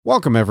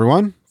Welcome,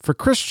 everyone. For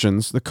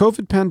Christians, the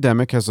COVID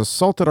pandemic has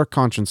assaulted our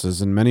consciences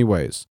in many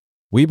ways.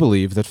 We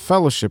believe that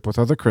fellowship with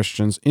other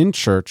Christians in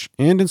church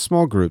and in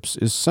small groups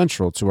is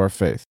central to our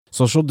faith.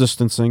 Social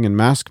distancing and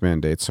mask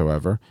mandates,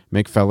 however,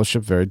 make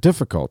fellowship very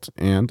difficult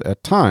and,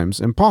 at times,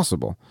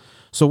 impossible.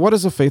 So what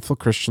is a faithful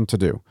Christian to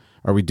do?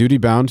 Are we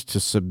duty-bound to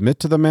submit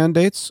to the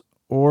mandates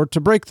or to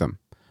break them?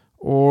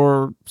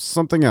 Or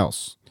something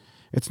else?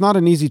 It's not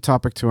an easy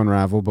topic to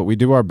unravel, but we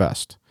do our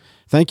best.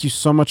 Thank you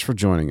so much for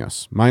joining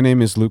us. My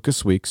name is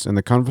Lucas Weeks, and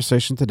the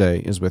conversation today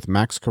is with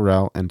Max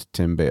Carell and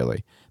Tim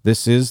Bailey.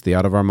 This is the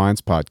Out of Our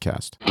Minds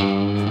podcast.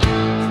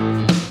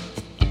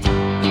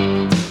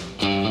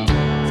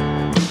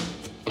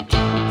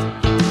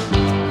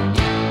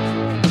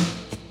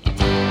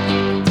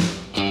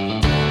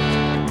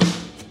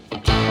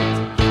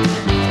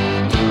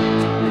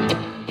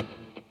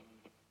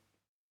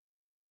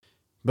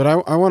 But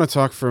I want to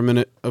talk for a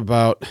minute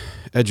about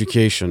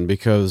education,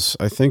 because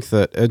I think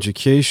that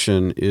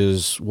education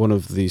is one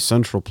of the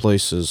central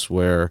places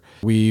where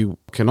we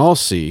can all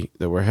see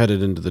that we're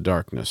headed into the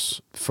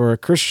darkness. For a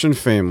Christian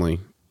family,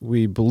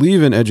 we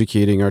believe in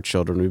educating our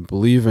children. We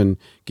believe in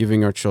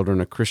giving our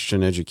children a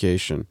Christian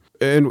education.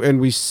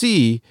 And we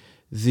see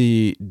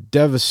the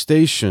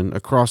devastation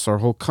across our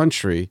whole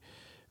country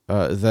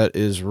that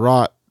is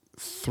wrought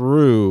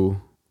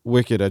through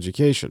wicked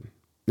education.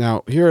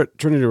 Now, here at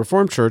Trinity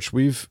Reformed Church,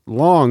 we've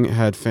long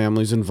had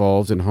families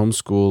involved in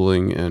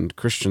homeschooling and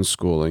Christian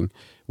schooling.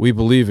 We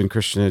believe in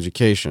Christian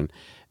education.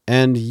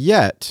 And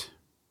yet,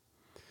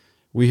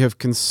 we have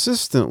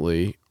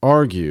consistently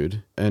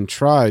argued and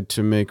tried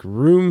to make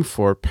room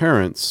for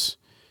parents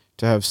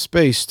to have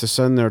space to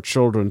send their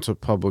children to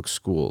public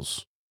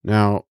schools.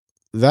 Now,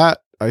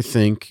 that, I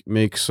think,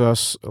 makes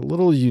us a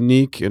little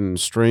unique and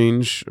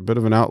strange, a bit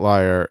of an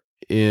outlier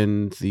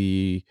in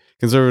the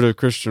conservative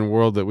Christian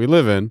world that we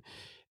live in.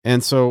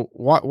 And so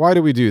why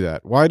do we do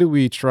that? Why do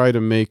we try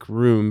to make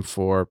room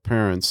for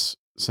parents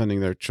sending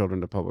their children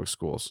to public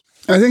schools?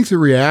 I think the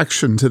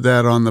reaction to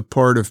that on the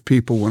part of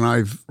people when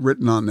I've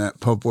written on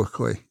that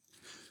publicly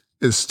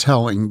is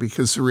telling,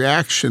 because the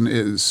reaction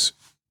is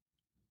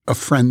a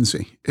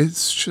frenzy.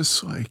 It's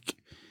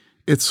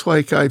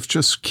like I've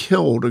just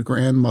killed a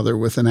grandmother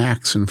with an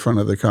axe in front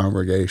of the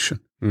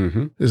congregation.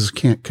 Mm-hmm. Just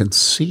can't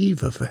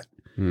conceive of it.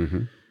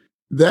 Mm-hmm.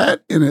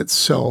 That in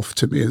itself,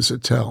 to me, is a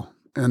tell.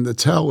 And the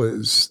tell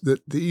is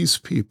that these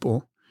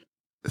people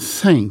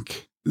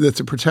think that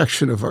the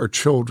protection of our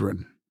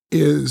children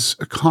is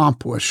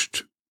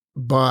accomplished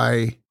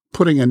by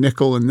putting a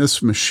nickel in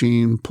this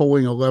machine,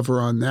 pulling a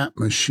lever on that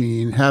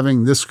machine,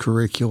 having this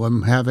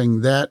curriculum, having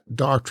that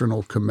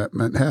doctrinal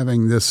commitment,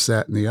 having this,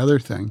 that, and the other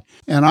thing.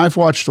 And I've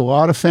watched a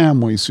lot of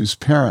families whose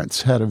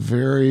parents had a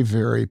very,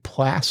 very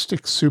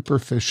plastic,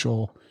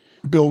 superficial,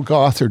 Bill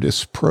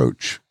Gothardist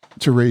approach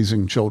to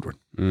raising children.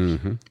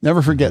 Mm-hmm.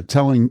 Never forget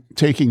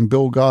taking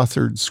Bill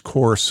Gothard's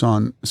course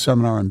on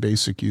Seminar on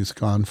Basic Youth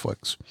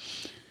Conflicts.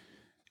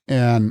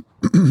 And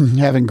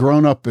having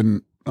grown up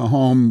in a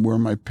home where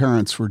my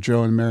parents were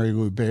Joe and Mary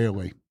Lou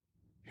Bailey,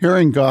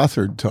 hearing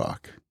Gothard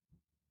talk,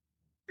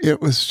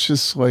 it was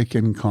just like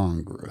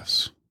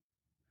incongruous.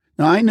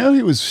 Now, I know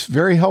he was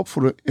very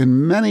helpful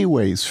in many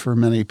ways for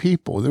many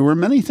people. There were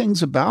many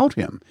things about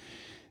him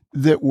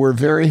that were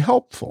very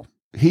helpful.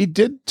 He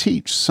did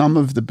teach some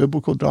of the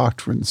biblical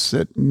doctrines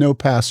that no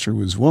pastor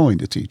was willing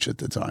to teach at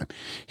the time.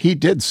 He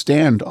did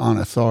stand on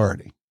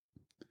authority.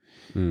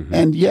 Mm-hmm.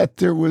 And yet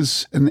there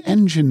was an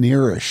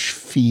engineerish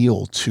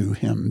feel to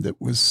him that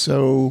was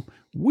so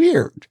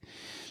weird.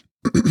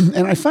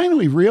 And I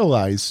finally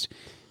realized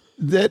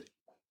that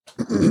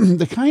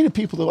the kind of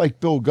people that like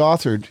Bill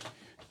Gothard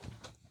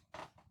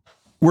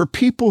were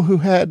people who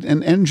had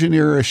an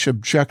engineerish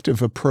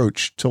objective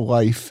approach to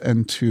life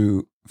and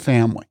to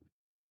family.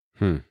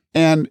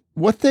 And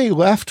what they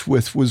left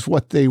with was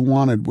what they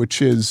wanted,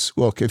 which is,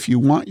 look, if you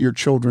want your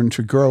children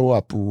to grow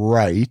up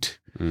right,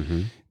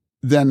 mm-hmm.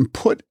 then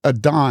put a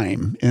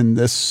dime in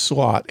this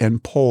slot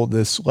and pull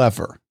this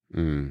lever.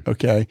 Mm.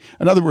 Okay?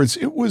 In other words,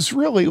 it was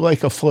really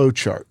like a flow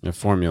chart. A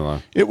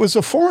formula. It was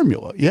a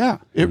formula. Yeah,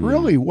 it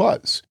really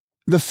was.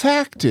 The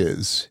fact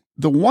is,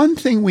 the one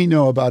thing we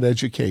know about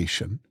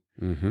education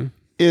mm-hmm.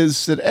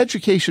 is that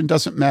education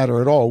doesn't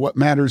matter at all. What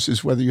matters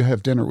is whether you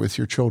have dinner with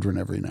your children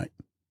every night.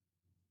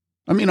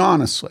 I mean,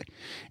 honestly.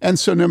 And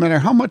so no matter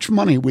how much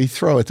money we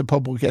throw at the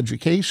public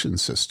education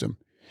system,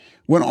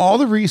 when all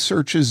the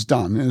research is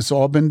done, and it's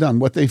all been done,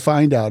 what they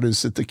find out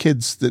is that the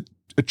kids that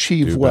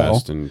achieve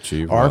well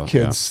are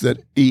kids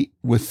that eat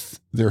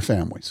with their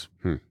families.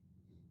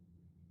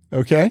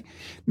 Okay?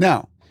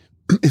 Now,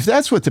 if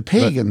that's what the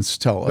pagans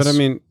tell us. But I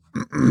mean,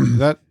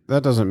 that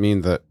doesn't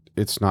mean that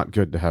it's not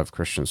good to have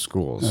Christian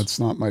schools. That's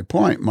not my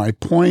point. My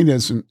point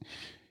isn't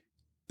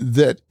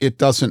that it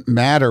doesn't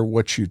matter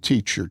what you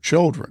teach your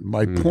children.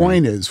 My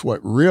point is what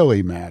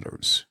really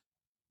matters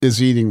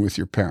is eating with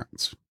your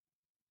parents.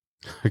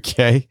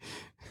 Okay.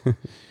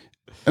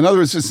 In other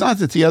words, it's not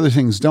that the other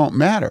things don't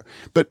matter,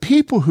 but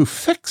people who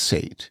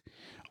fixate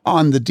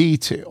on the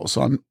details,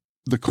 on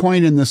the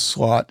coin in this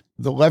slot,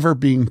 the lever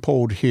being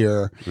pulled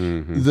here,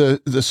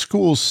 the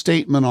school's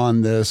statement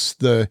on this,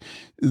 the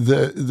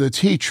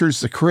teachers,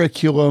 the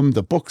curriculum,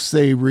 the books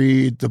they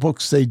read, the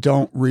books they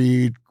don't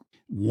read.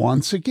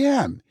 Once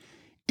again,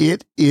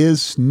 it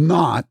is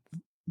not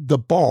the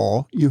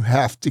ball you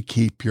have to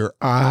keep your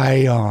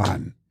eye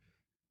on.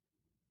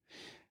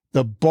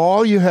 The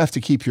ball you have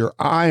to keep your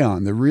eye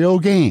on, the real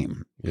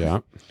game,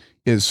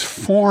 is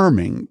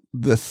forming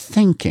the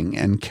thinking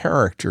and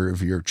character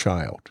of your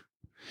child.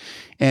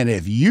 And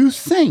if you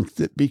think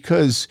that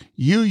because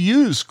you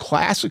use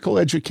classical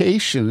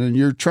education and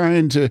you're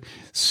trying to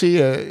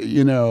see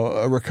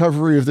a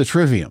recovery of the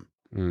trivium,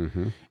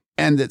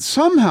 and that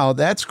somehow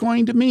that's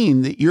going to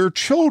mean that your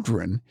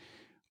children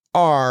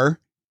are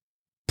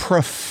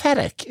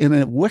prophetic in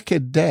a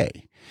wicked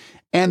day,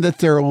 and that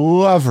they're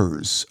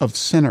lovers of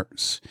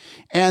sinners,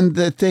 and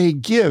that they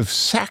give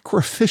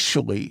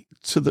sacrificially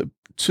to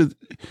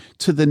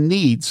the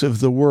needs of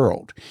the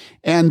world,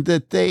 and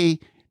that they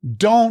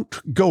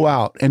don't go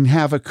out and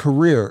have a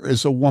career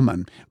as a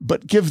woman,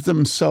 but give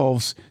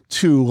themselves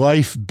to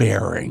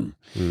life-bearing,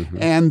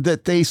 and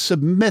that they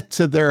submit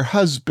to their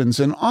husbands,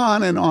 and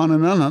on and on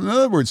and on. In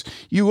other words,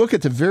 you look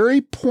at the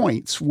very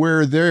points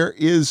where there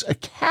is a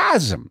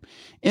chasm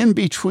in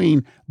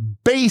between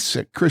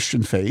basic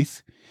Christian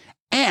faith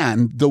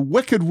and the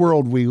wicked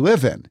world we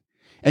live in.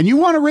 And you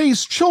want to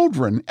raise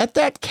children at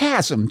that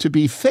chasm to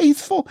be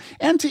faithful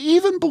and to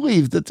even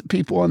believe that the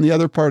people on the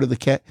other part of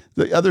the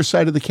other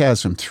side of the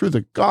chasm through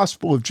the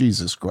gospel of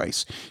Jesus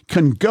Christ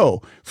can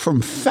go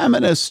from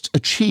feminist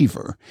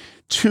achiever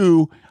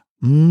to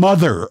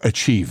mother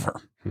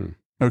achiever.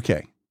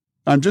 Okay.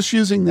 I'm just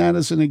using that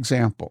as an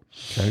example.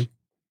 Okay.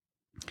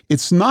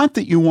 It's not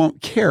that you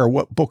won't care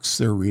what books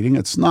they're reading.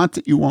 It's not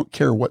that you won't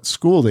care what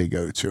school they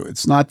go to.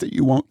 It's not that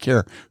you won't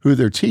care who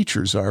their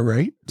teachers are,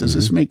 right? Does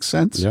this make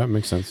sense? Yeah, it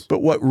makes sense.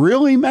 But what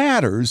really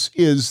matters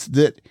is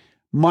that,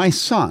 my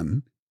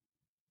son,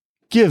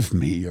 give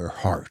me your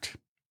heart.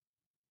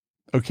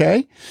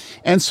 Okay?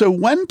 And so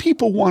when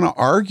people want to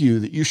argue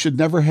that you should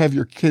never have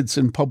your kids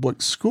in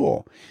public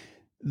school,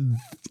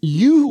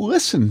 you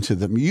listen to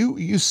them.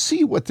 You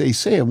see what they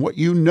say, and what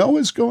you know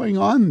is going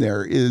on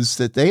there is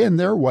that they and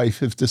their wife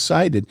have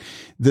decided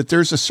that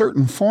there's a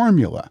certain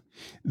formula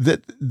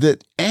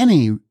that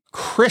any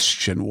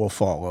Christian will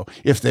follow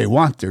if they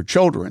want their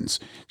children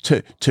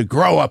to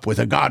grow up with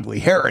a godly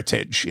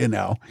heritage,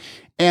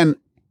 and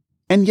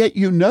yet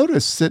you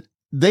notice that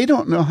they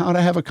don't know how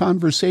to have a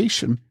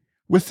conversation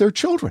with their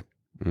children.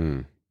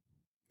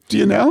 Do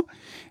you know?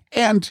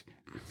 And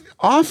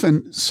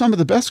often, some of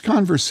the best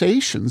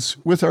conversations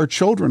with our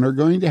children are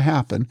going to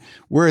happen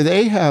where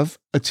they have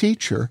a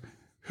teacher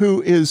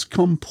who is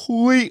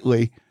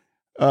completely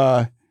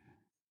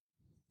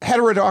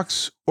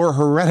heterodox or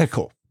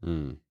heretical.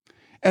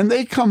 And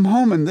they come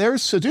home and they're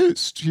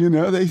seduced.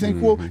 They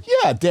think, well,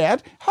 yeah,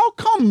 Dad, how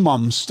come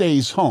Mom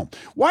stays home?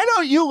 Why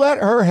don't you let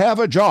her have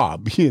a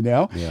job,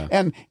 Yeah.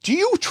 And do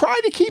you try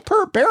to keep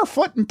her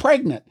barefoot and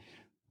pregnant?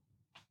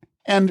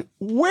 And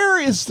where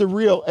is the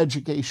real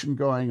education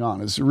going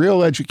on? Is the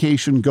real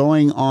education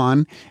going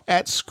on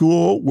at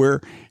school where,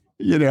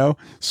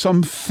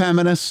 some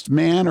feminist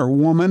man or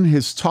woman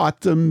has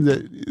taught them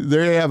that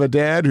they have a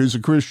dad who's a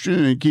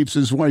Christian and keeps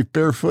his wife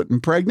barefoot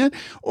and pregnant?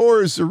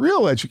 Or is the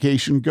real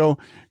education go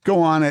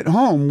on at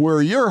home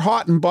where you're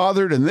hot and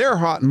bothered and they're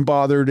hot and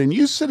bothered and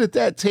you sit at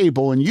that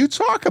table and you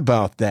talk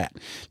about that?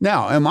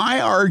 Now, am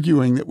I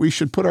arguing that we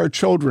should put our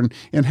children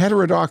in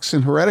heterodox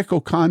and heretical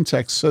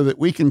contexts so that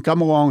we can come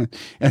along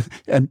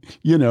and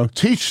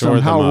teach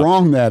them how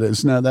wrong that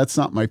is? No, that's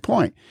not my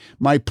point.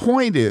 My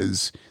point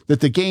is that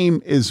the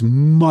game is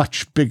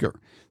much bigger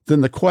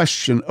than the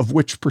question of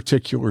which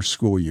particular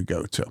school you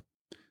go to.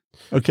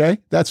 Okay?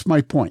 That's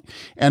my point.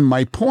 And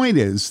my point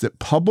is that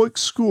public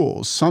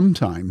schools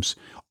sometimes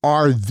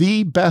are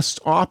the best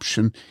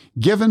option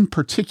given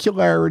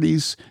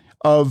particularities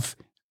of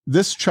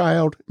this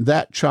child,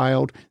 that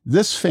child,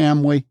 this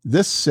family,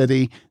 this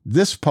city,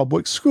 this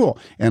public school.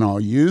 And I'll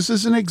use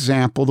as an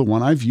example the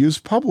one I've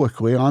used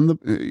publicly on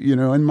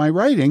in my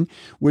writing,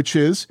 which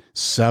is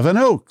Seven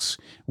Oaks.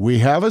 We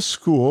have a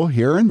school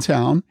here in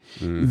town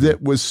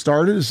that was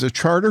started as a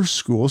charter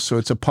school, so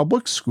it's a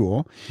public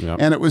school,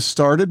 and it was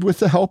started with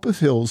the help of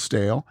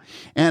Hillsdale,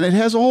 and it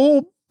has a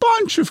whole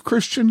bunch of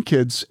Christian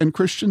kids and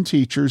Christian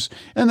teachers,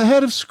 and the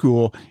head of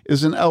school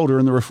is an elder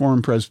in the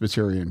Reformed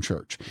Presbyterian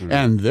Church.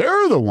 And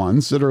they're the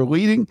ones that are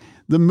leading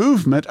the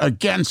movement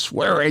against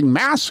wearing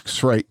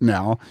masks right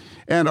now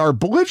and are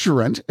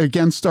belligerent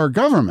against our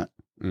government.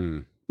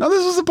 Now,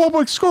 this is a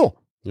public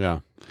school. Yeah.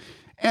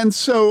 And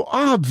so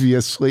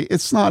obviously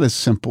it's not as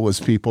simple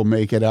as people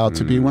make it out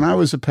to be. When I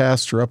was a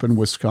pastor up in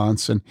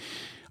Wisconsin,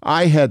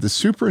 I had the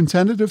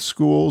superintendent of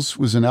schools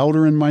was an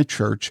elder in my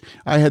church.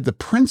 I had the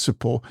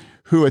principal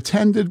who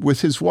attended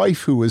with his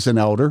wife, who was an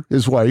elder,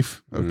 his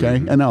wife,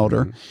 an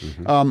elder.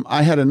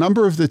 I had a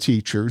number of the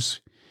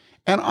teachers.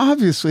 And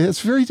obviously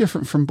that's very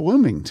different from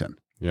Bloomington.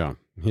 Yeah.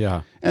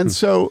 Yeah. And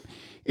so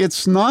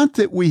it's not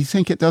that we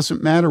think it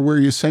doesn't matter where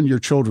you send your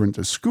children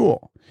to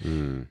school.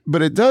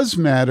 But it does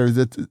matter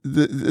that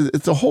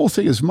the whole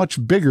thing is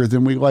much bigger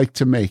than we like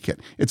to make it.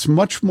 It's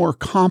much more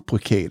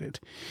complicated.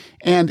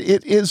 And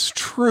it is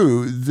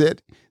true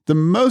that the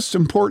most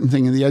important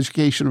thing in the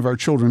education of our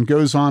children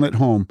goes on at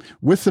home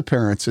with the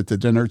parents at the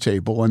dinner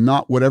table, and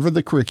not whatever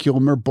the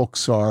curriculum or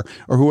books are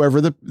or whoever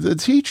the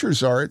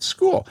teachers are at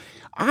school.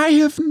 I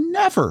have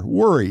never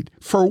worried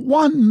for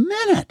 1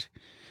 minute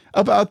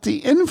about the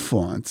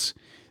influence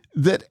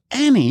that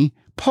any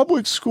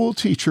public school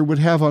teacher would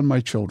have on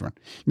my children.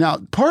 Now,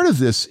 part of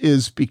this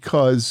is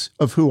because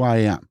of who I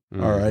am,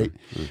 all right?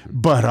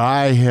 But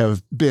I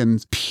have been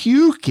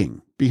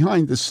puking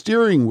behind the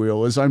steering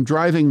wheel as I'm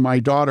driving my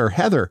daughter,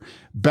 Heather,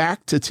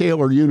 back to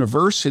Taylor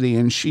University,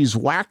 and she's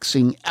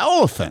waxing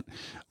eloquent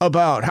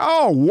about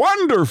how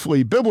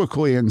wonderfully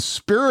biblically and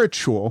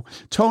spiritual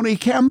Tony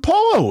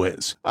Campolo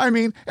is. I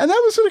mean, and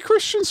that was at a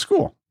Christian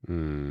school.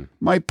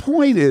 My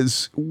point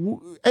is,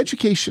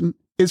 education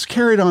is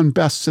carried on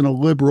best in a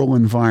liberal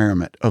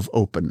environment of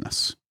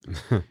openness.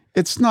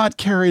 It's not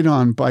carried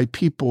on by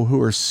people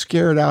who are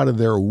scared out of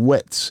their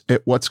wits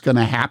at what's going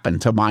to happen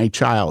to my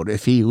child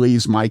if he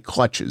leaves my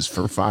clutches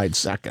for 5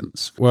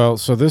 seconds. Well,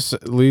 so this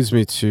leads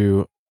me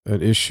to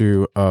an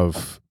issue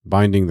of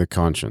binding the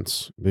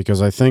conscience,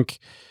 because I think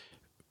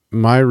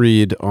my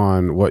read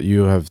on what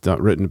you have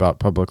written about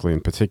publicly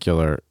in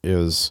particular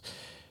is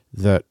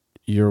that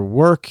your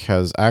work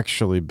has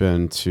actually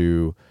been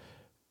to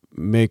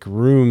make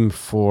room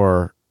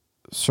for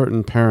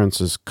certain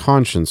parents'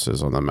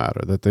 consciences on the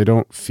matter, that they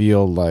don't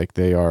feel like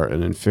they are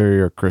an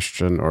inferior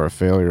Christian or a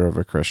failure of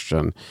a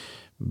Christian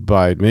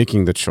by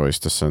making the choice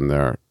to send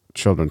their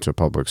children to a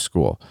public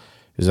school.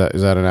 Is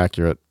that an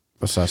accurate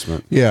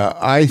assessment? Yeah,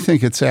 I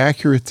think it's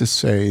accurate to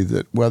say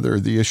that whether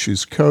the issue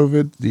is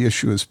COVID, the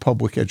issue is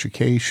public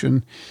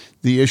education,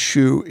 the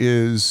issue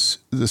is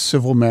the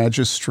civil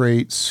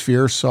magistrate,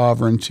 sphere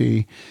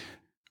sovereignty,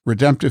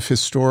 redemptive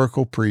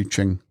historical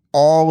preaching,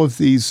 all of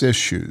these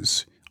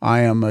issues,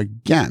 I am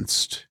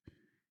against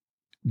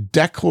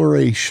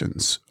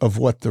declarations of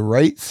what the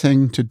right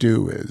thing to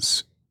do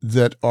is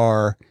that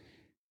are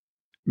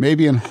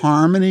maybe in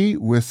harmony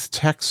with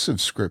texts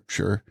of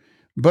Scripture,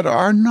 but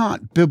are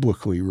not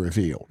biblically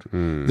revealed.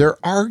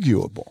 They're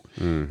arguable.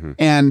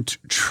 And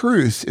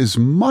truth is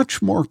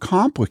much more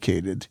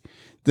complicated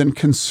than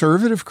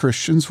conservative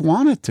Christians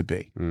want it to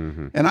be.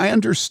 And I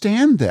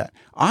understand that.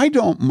 I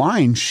don't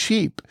mind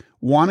sheep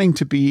wanting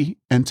to be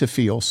and to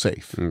feel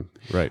safe.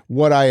 Right.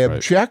 What I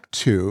object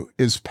to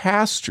is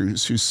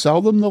pastors who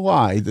sell them the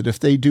lie that if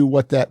they do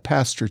what that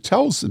pastor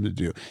tells them to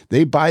do,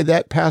 they buy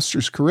that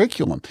pastor's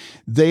curriculum,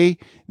 they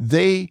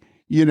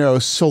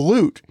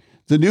salute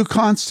the new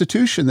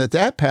constitution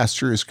that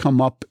pastor has come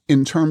up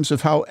in terms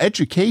of how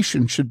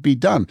education should be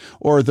done,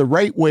 or the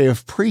right way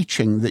of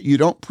preaching, that you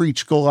don't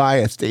preach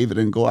Goliath, David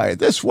and Goliath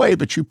this way,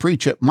 but you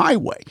preach it my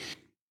way.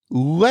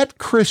 Let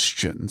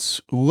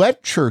Christians,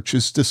 let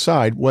churches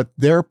decide what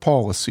their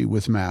policy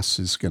with Mass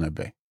is going to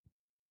be.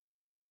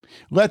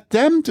 Let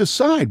them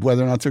decide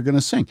whether or not they're going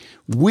to sing.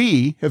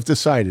 We have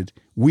decided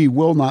we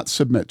will not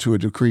submit to a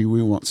decree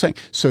we won't sing.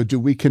 So do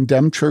we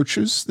condemn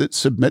churches that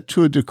submit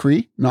to a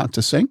decree not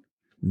to sing?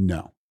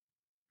 No.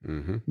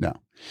 No.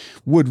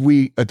 Would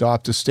we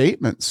adopt a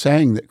statement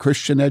saying that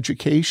Christian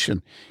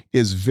education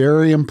is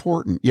very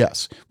important?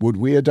 Yes. Would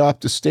we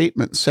adopt a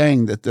statement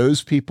saying that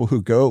those people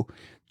who go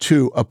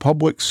to a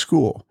public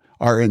school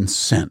are in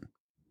sin?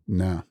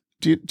 No.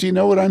 Do you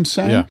know what I'm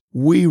saying? Yeah.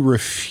 We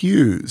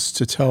refuse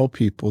to tell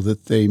people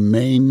that they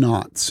may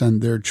not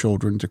send their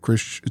children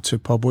to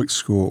public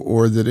school,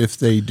 or that if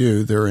they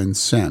do, they're in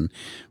sin.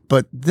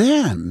 But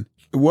then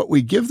what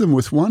we give them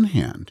with one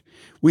hand,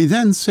 we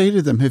then say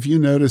to them, have you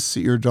noticed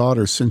that your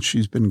daughter, since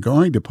she's been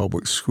going to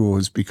public school,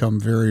 has become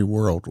very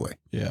worldly?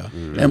 Yeah.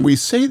 And we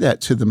say that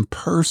to them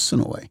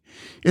personally.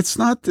 It's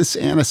not this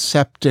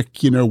antiseptic,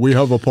 we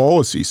have a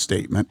policy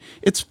statement.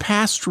 It's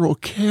pastoral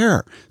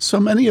care. So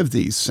many of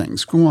these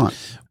things. Go on.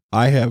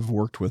 I have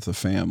worked with a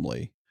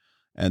family,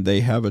 and they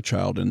have a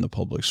child in the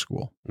public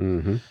school.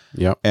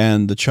 Yep.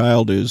 And the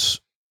child is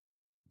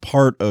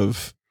part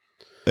of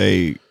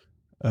a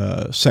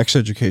sex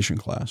education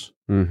class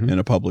in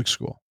a public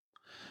school.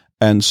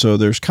 And so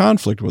there's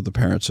conflict with the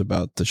parents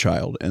about the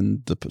child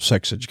and the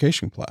sex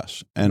education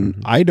class. And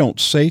I don't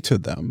say to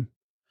them,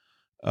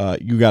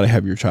 you got to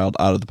have your child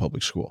out of the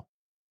public school.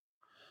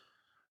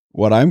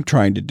 What I'm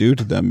trying to do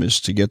to them is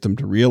to get them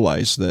to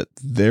realize that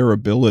their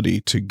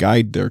ability to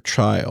guide their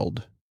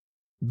child,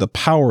 the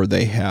power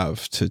they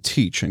have to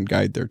teach and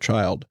guide their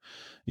child,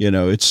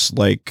 it's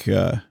like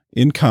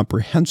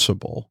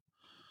incomprehensible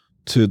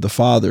to the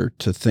father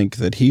to think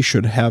that he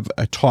should have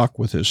a talk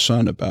with his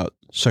son about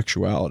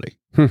sexuality,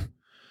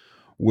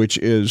 which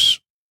is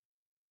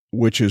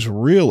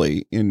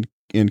really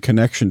in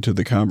connection to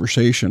the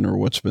conversation, or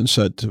what's been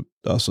said to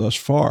us thus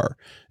far,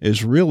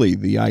 is really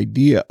the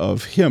idea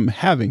of him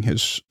having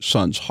his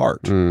son's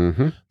heart,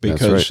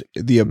 because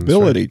the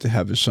ability to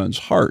have his son's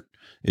heart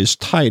is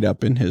tied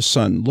up in his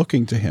son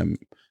looking to him.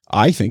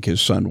 I think his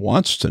son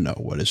wants to know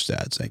what his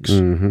dad thinks,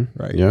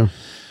 right? Yeah.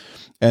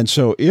 And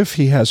so if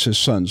he has his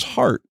son's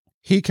heart,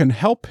 he can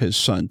help his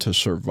son to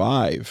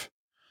survive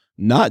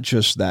not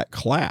just that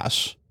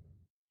class,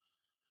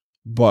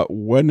 but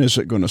when is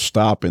it going to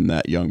stop in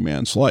that young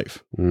man's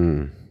life?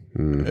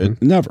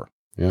 It never.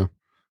 Yeah.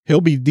 He'll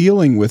be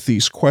dealing with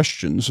these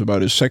questions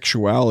about his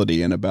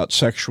sexuality and about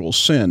sexual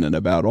sin and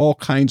about all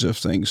kinds of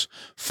things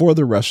for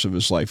the rest of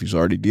his life. He's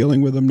already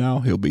dealing with them now.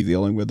 He'll be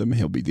dealing with them.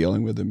 He'll be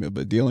dealing with them. He'll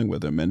be dealing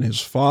with them. And his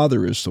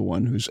father is the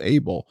one who's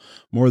able,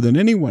 more than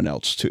anyone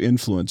else, to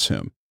influence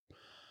him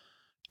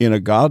in a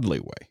godly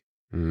way.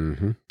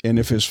 Mm-hmm. And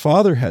if his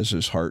father has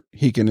his heart,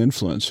 he can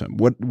influence him.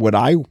 Would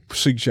I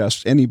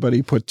suggest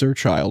anybody put their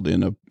child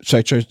in a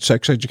sex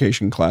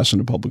education class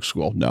in a public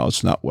school? No,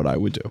 it's not what I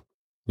would do.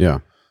 Yeah.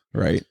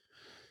 Right.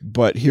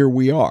 But here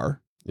we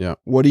are. Yeah.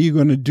 What are you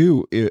going to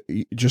do?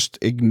 Just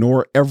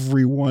ignore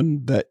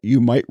everyone that you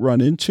might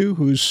run into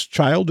whose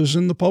child is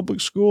in the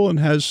public school and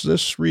has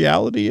this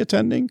reality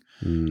attending?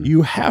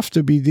 You have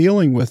to be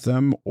dealing with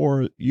them,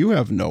 or you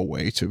have no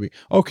way to be.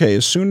 Okay,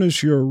 as soon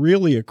as you're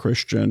really a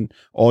Christian,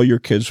 all your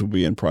kids will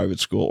be in private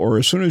school. Or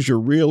as soon as you're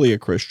really a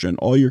Christian,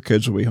 all your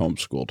kids will be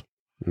homeschooled.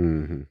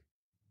 Mm-hmm.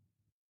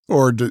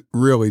 Or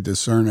really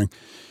discerning.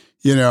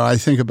 You know, I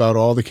think about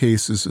all the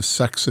cases of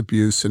sex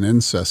abuse and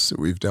incest that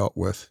we've dealt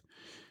with.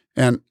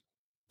 And,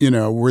 you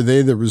know, were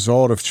they the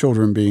result of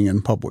children being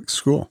in public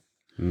school?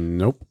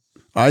 Nope.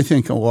 I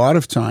think a lot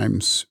of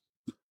times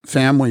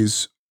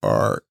families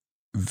are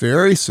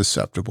very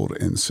susceptible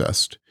to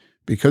incest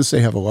because they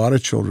have a lot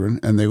of children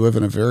and they live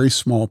in a very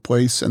small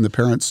place, and the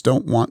parents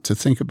don't want to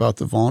think about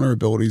the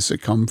vulnerabilities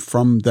that come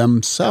from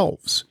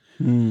themselves.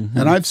 Mm-hmm.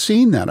 And I've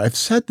seen that. I've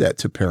said that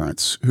to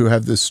parents who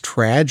have this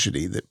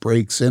tragedy that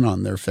breaks in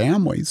on their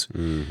families.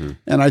 Mm-hmm.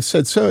 And I've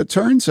said, so it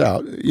turns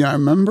out, you know, I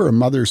remember a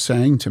mother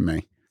saying to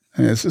me,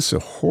 and this is a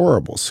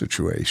horrible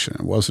situation.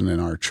 It wasn't in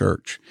our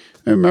church.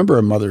 I remember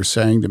a mother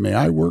saying to me,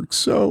 I work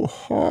so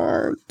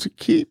hard to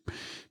keep,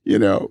 you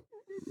know,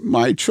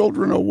 my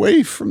children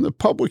away from the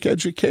public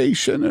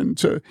education and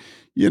to,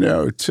 you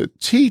know, to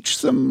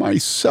teach them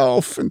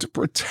myself and to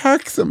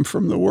protect them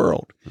from the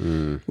world.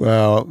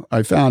 Well,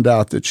 I found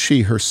out that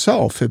she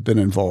herself had been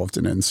involved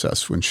in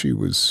incest when she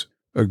was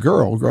a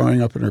girl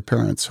growing up in her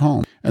parents'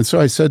 home. And so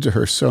I said to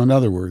her, so in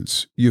other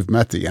words, you've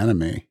met the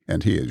enemy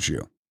and he is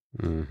you.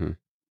 Mm-hmm.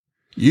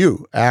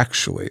 You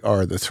actually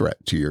are the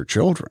threat to your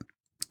children.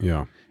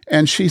 Yeah.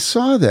 And she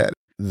saw that.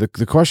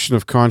 The question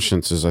of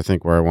conscience is, I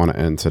think, where I want to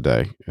end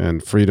today,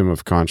 and freedom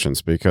of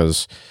conscience,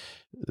 because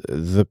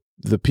the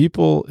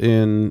people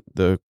in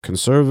the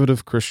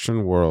conservative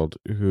Christian world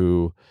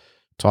who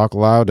talk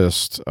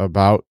loudest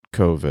about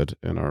COVID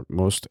and are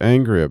most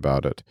angry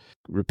about it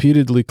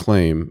repeatedly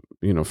claim,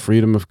 you know,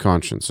 freedom of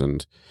conscience.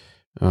 And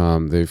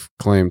they've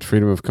claimed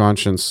freedom of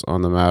conscience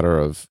on the matter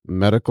of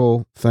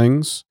medical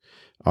things,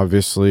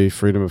 obviously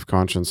freedom of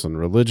conscience and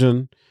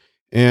religion.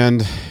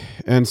 And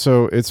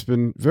so it's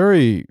been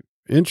very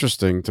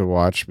interesting to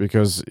watch,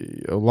 because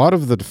a lot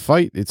of the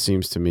fight, it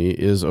seems to me,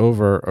 is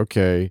over,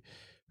 okay,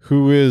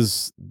 who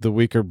is the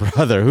weaker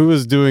brother? Who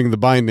is doing the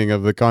binding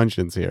of the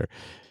conscience here?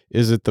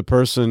 Is it the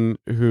person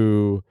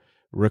who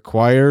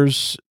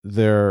requires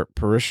their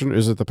parishioner?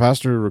 Is it the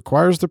pastor who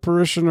requires the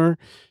parishioner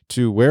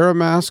to wear a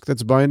mask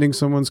that's binding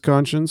someone's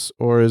conscience?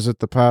 Or is it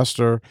the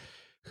pastor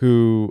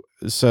who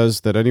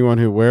says that anyone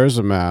who wears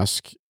a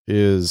mask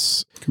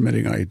is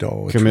committing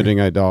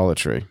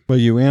idolatry? Well,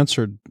 you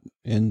answered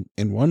in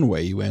one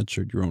way, you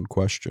answered your own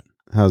question.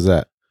 How's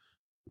that?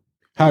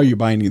 How are you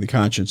binding the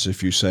conscience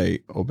if you say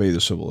obey the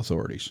civil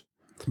authorities?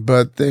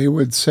 But they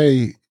would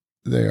say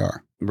they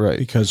are. Right.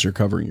 Because they're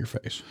covering your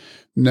face.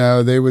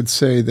 No, they would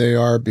say they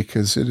are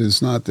because it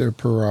is not their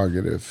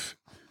prerogative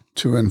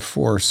to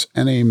enforce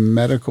any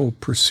medical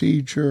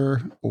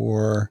procedure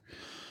or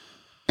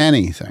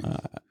anything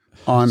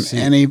on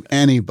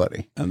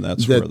anybody. And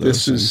that's where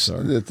those things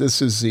are. That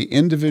this is the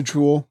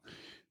individual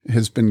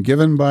has been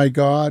given by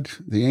God.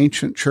 The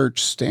ancient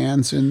church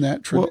stands in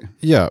that tradition. Well,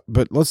 yeah,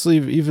 but let's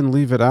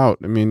leave it out.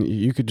 I mean,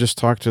 you could just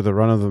talk to the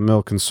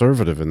run-of-the-mill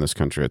conservative in this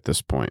country at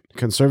this point.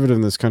 Conservative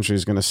in this country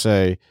is going to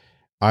say,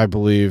 I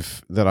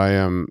believe that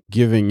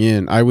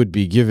I would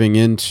be giving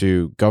in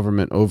to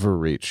government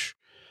overreach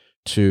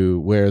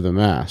to wear the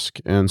mask.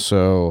 And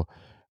so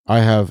I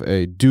have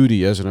a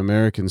duty as an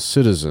American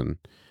citizen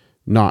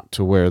not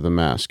to wear the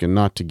mask and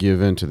not to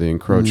give in to the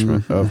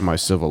encroachment of my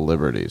civil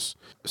liberties.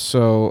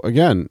 So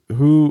again,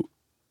 who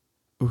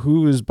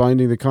is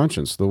binding the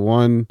conscience? The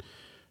one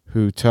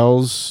who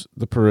tells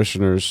the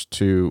parishioners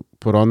to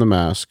put on the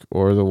mask,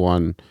 or the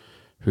one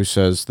who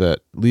says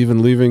that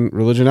leaving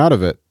religion out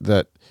of it,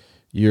 that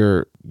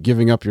you're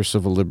giving up your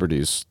civil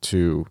liberties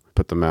to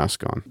put the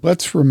mask on?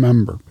 Let's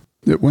remember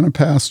that when a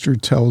pastor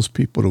tells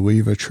people to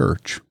leave a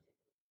church,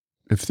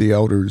 if the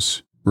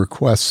elders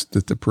request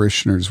that the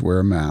parishioners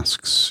wear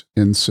masks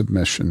in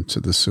submission to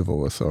the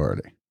civil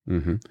authority.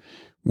 Mm-hmm.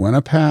 When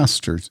a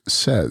pastor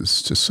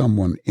says to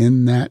someone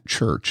in that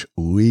church,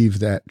 leave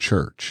that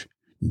church,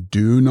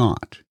 do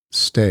not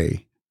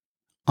stay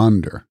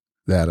under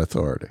that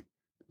authority.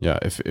 Yeah,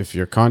 if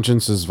your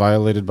conscience is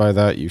violated by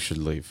that, you should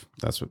leave.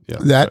 That's what. Yeah,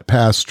 that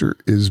pastor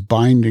is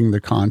binding the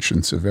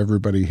conscience of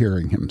everybody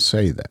hearing him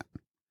say that,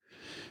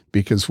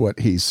 because what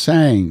he's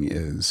saying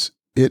is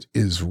it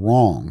is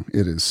wrong.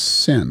 It is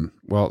sin.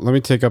 Well, let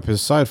me take up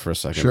his side for a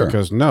second, Sure.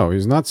 because no,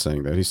 he's not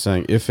saying that. He's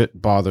saying if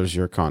it bothers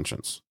your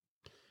conscience.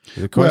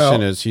 The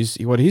question is,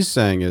 what he's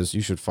saying is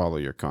you should follow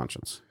your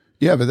conscience.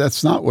 Yeah, but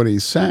that's not what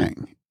he's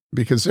saying,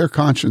 because their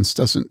conscience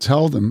doesn't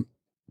tell them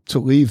to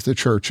leave the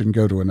church and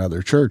go to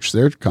another church.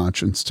 Their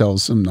conscience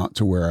tells them not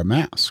to wear a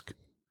mask.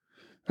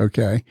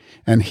 Okay.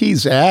 And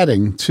he's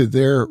adding to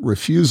their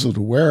refusal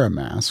to wear a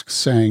mask,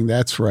 saying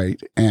that's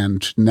right,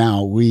 and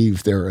now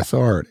leave their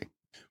authority.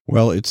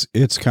 Well,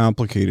 it's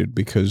complicated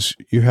because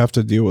you have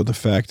to deal with the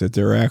fact that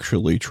they're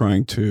actually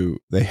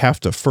they have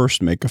to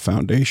first make a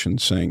foundation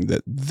saying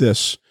that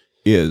this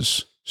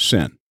is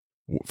sin.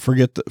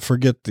 Forget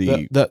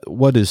the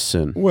what is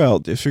sin?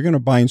 Well, if you're going to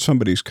bind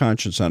somebody's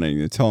conscience on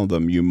anything, tell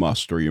them you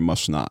must or you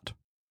must not.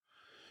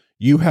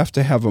 You have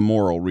to have a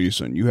moral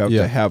reason. You have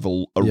to have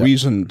a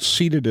reason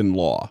seated in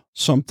law,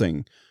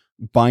 something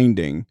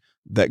binding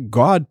that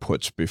God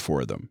puts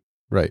before them.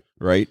 Right.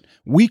 Right?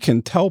 We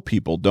can tell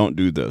people don't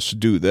do this,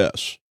 do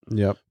this.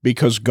 Yep.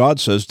 Because God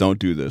says don't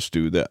do this,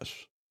 do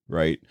this.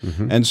 Right?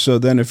 Mm-hmm. And so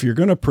then if you're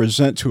going to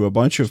present to a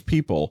bunch of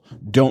people,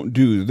 don't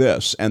do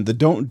this, and the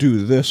don't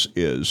do this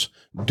is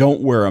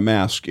don't wear a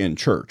mask in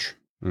church,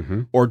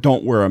 mm-hmm. or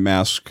don't wear a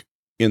mask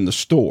in the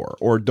store,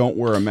 or don't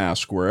wear a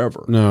mask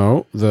wherever.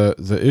 No,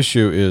 the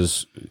issue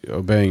is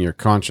obeying your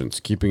conscience,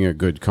 keeping a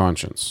good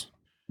conscience.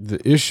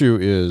 The issue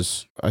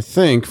is, I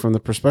think, from the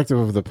perspective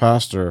of the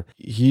pastor,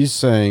 he's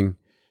saying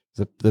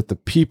that the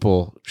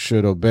people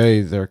should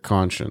obey their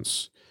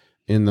conscience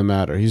in the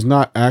matter. He's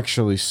not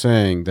actually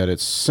saying that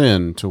it's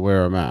sin to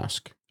wear a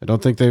mask. I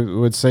don't think they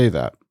would say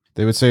that.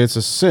 They would say it's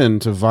a sin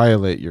to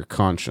violate your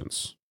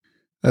conscience.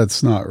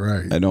 That's not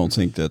right. I don't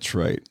think that's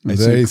right. They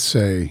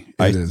say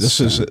this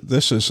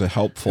is a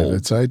helpful.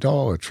 It's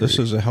idolatry. This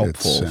is a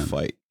helpful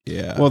fight.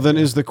 Yeah. Well, then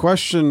is the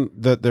question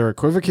that they're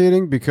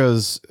equivocating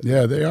because?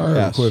 Yeah, they are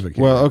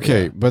equivocating. Well,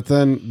 okay, but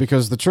then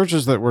because the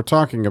churches that we're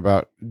talking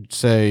about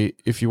say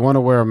if you want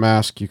to wear a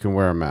mask, you can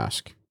wear a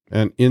mask,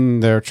 and in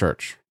their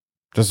church.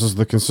 This is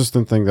the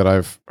consistent thing that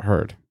I've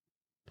heard.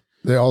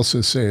 They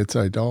also say it's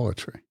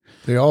idolatry.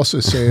 They also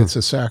say it's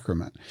a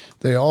sacrament.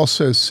 They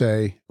also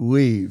say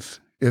leave.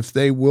 If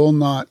they will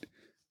not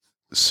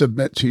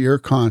submit to your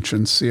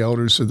conscience, the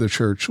elders of the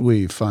church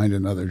leave, find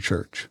another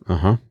church.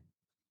 Uh-huh.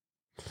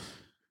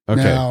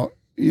 Okay. Now,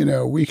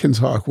 we can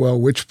talk, well,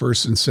 which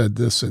person said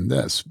this and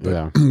this,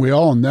 but we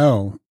all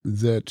know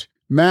that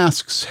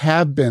masks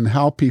have been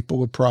how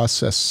people have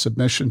processed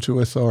submission to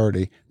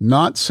authority,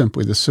 not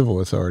simply the civil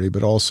authority,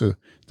 but also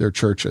their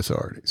church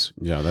authorities.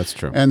 Yeah, that's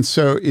true. And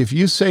so if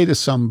you say to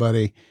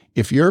somebody,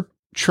 if your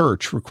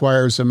church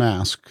requires a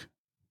mask,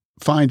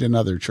 find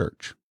another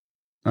church.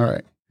 All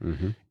right.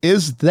 Mm-hmm.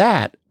 Is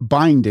that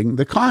binding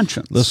the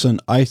conscience? Listen,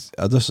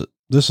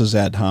 this is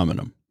ad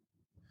hominem,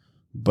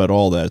 but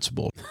all that's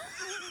bull.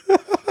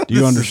 Do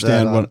you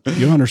understand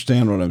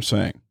what I'm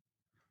saying?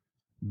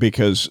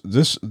 Because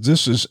this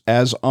is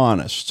as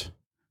honest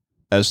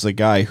as the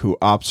guy who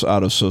opts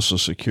out of Social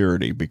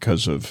Security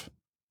because of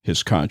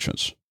his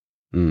conscience.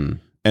 Mm.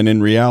 And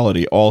in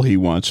reality, all he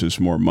wants is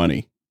more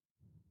money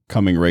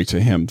coming right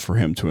to him for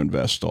him to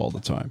invest all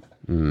the time.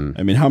 Mm.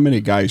 I mean, how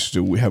many guys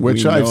do we have?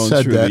 Which I've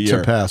said that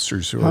to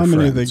pastors who are friends. How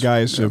many of the friends?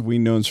 guys have we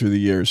known through the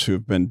years who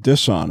have been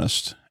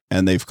dishonest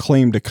and they've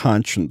claimed a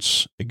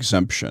conscience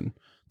exemption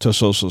to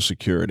Social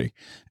Security?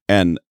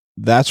 And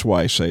that's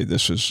why I say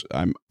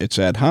it's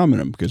ad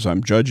hominem, because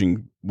I'm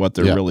judging what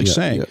they're really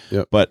saying.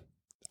 But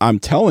I'm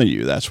telling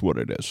you, that's what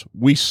it is.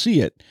 We see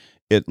it.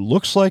 It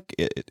looks like,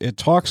 it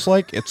talks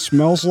like, it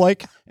smells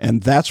like,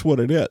 and that's what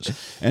it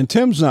is. And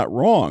Tim's not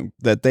wrong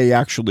that they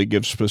actually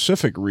give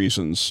specific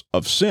reasons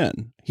of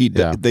sin.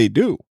 They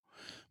do.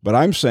 But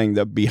I'm saying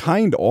that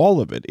behind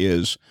all of it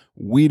is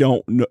we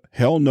don't know,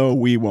 hell no,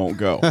 we won't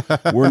go.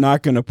 We're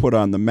not going to put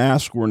on the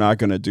mask. We're not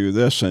going to do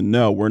this. And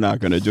no, we're not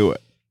going to do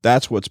it.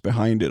 That's what's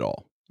behind it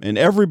all. And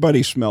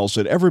everybody smells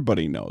it.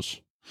 Everybody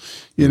knows.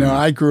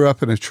 I grew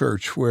up in a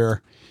church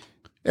where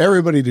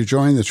everybody to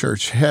join the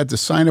church had to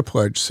sign a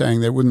pledge saying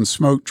they wouldn't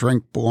smoke,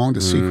 drink, belong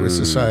to secret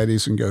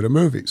societies, and go to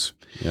movies.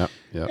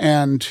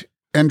 And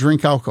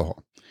drink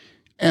alcohol.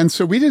 And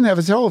so we didn't have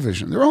a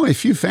television. There were only a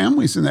few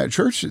families in that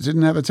church that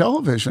didn't have a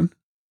television.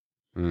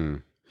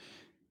 Mm.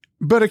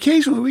 But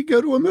occasionally we'd go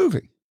to a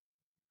movie.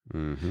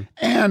 Mm-hmm.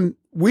 And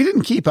we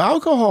didn't keep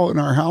alcohol in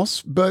our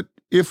house, but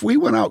if we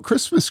went out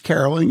Christmas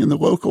caroling and the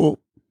local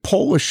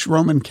Polish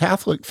Roman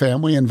Catholic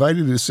family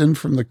invited us in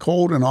from the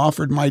cold and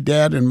offered my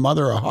dad and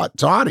mother a hot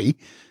toddy,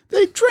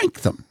 they'd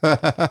drink them.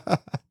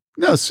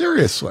 No,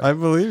 seriously. I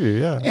believe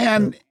you,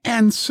 yeah.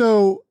 And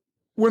so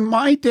when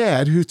my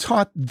dad, who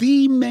taught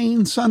the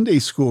main Sunday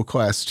school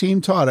class,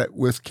 team taught it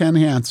with Ken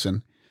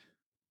Hansen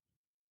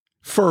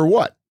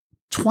for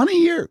 20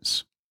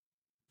 years.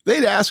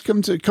 They'd ask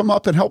him to come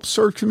up and help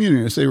serve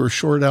communion as they were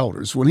short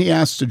elders. When he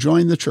asked to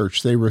join the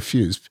church, they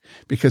refused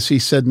because he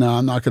said, no,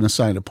 I'm not going to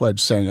sign a pledge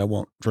saying I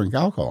won't drink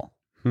alcohol.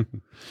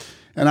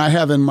 And I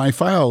have in my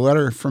file a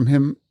letter from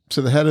him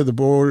to the head of the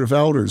board of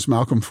elders,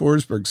 Malcolm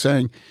Forsberg,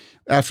 saying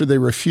after they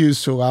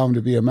refused to allow him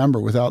to be a member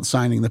without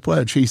signing the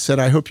pledge, he said,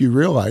 I hope you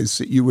realize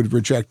that you would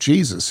reject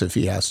Jesus if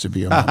he asked to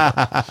be a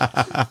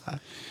member.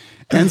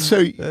 And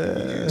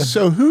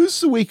so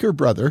who's the weaker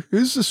brother?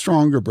 Who's the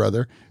stronger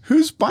brother?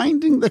 Who's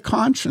binding the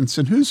conscience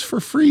and who's for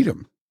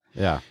freedom?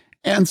 Yeah.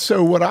 And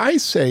so what I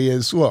say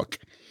is, look,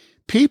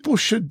 people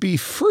should be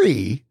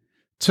free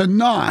to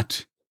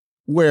not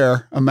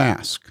wear a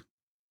mask.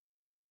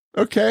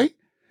 Okay?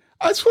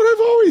 That's what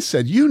I've always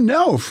said. You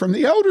know, from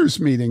the elders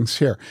meetings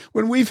here,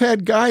 when we've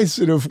had guys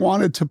that have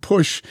wanted to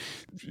push,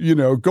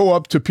 go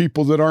up to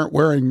people that aren't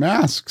wearing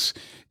masks,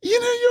 you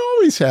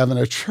always have in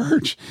a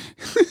church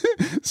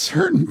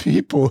certain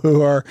people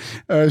who are,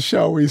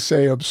 shall we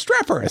say,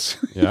 obstreperous,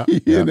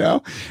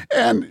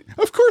 and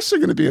of course they're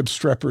going to be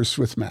obstreperous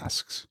with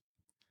masks.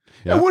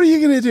 Yeah. And what are you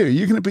going to do?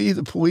 You're going to be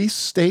the police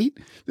state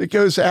that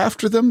goes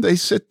after them. They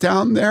sit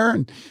down there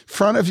in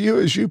front of you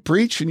as you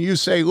preach and you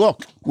say,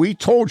 look, we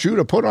told you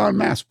to put on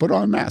masks, put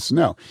on masks.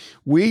 No,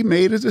 we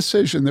made a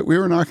decision that we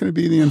were not going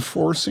to be the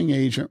enforcing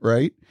agent,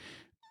 right,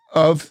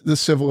 of the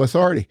civil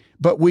authority.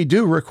 But we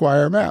do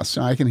require masks.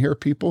 And I can hear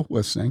people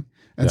listening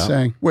and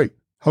saying, wait,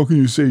 how can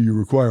you say you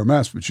require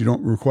masks, but you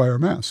don't require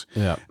masks?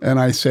 Yeah. And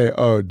I say,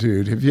 oh,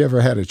 dude, have you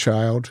ever had a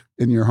child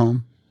in your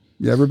home?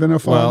 You ever been a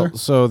father? Well,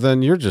 so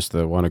then you're just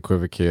the one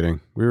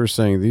equivocating. We were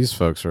saying these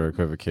folks are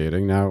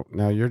equivocating. Now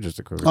you're just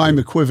equivocating. I'm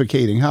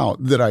equivocating how?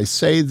 That I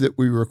say that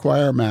we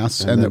require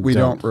masks and that we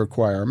don't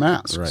require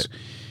masks. Right.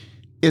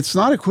 It's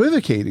not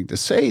equivocating to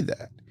say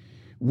that.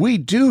 We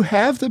do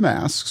have the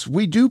masks.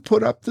 We do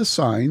put up the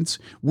signs.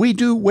 We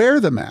do wear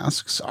the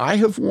masks. I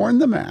have worn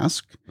the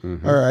mask.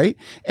 Mm-hmm. All right.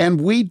 And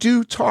we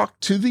do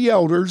talk to the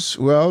elders.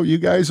 Well, you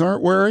guys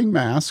aren't wearing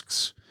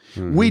masks.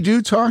 Mm-hmm. We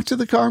do talk to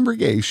the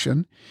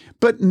congregation.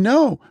 But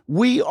no,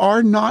 we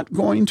are not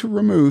going to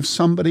remove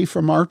somebody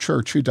from our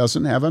church who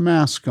doesn't have a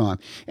mask on.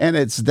 And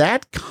it's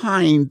that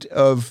kind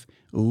of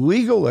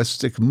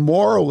legalistic,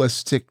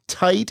 moralistic,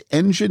 tight,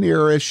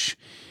 engineerish,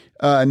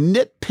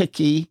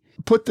 nitpicky,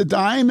 put the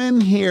dime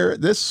in here,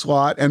 this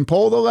slot, and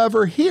pull the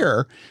lever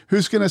here,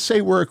 who's going to say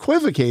we're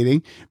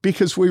equivocating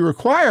because we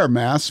require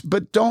masks,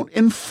 but don't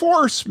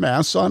enforce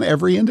masks on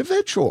every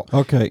individual.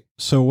 Okay,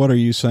 so what are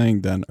you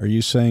saying then? Are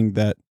you saying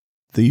that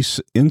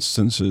these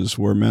instances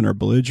where men are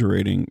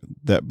belligerating,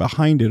 that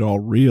behind it all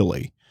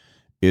really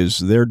is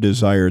their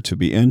desire to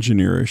be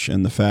engineerish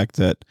and the fact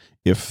that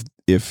if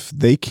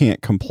they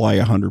can't comply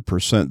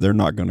 100%, they're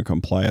not going to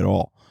comply at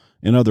all?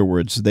 In other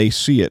words, they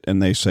see it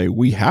and they say,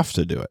 we have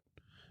to do it.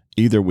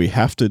 Either we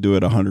have to do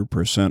it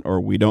 100%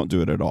 or we don't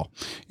do it at all.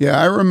 Yeah,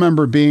 I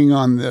remember being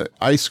on the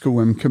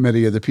ISCOIM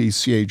committee of the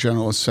PCA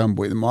General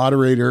Assembly. The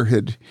moderator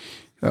had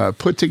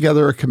put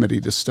together a committee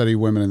to study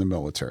women in the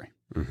military.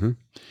 Mm-hmm.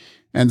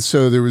 And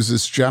so there was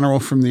this general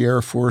from the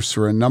Air Force,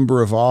 there were a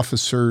number of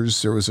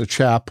officers, there was a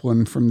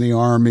chaplain from the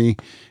Army,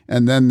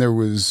 and then there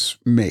was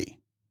me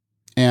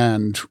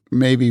and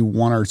maybe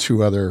one or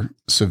two other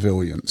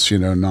civilians,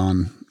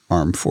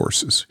 non-armed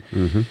forces.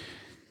 Mm-hmm.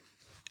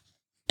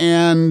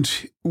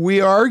 And we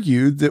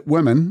argued that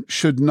women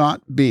should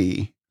not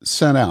be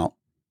sent out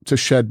to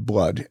shed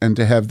blood and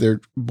to have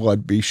their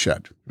blood be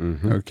shed.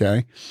 Mm-hmm.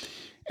 Okay.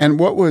 And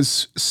what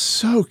was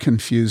so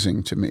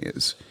confusing to me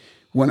is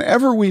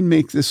whenever we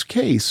make this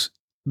case,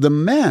 the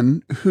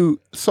men who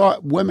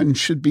thought women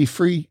should be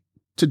free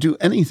to do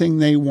anything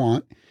they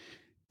want,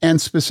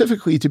 and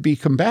specifically to be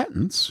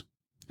combatants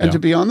and to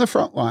be on the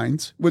front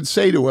lines, would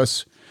say to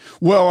us,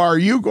 well, are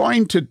you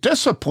going to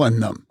discipline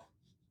them?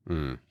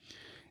 Mm.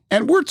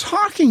 And we're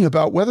talking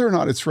about whether or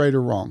not it's right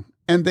or wrong.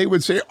 And they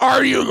would say,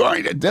 are you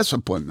going to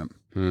discipline them?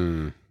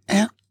 Mm.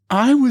 And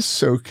I was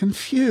so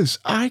confused.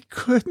 I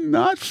could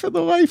not for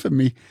the life of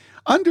me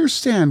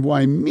understand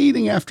why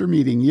meeting after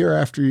meeting, year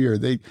after year,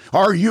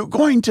 are you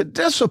going to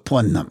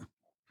discipline them?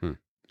 Hmm.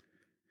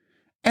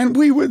 And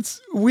we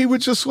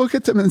would just look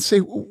at them and say,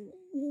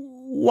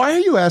 why are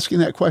you asking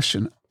that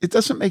question? It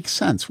doesn't make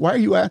sense. Why are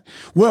you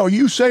well,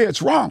 you say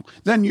it's wrong,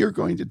 then you're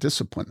going to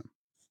discipline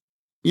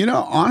them.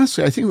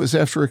 Honestly, I think it was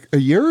after a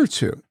year or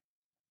two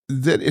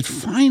that it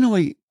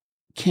finally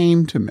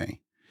came to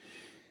me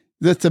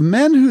that the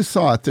men who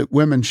thought that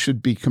women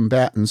should be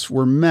combatants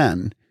were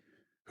men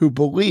who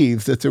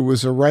believed that there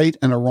was a right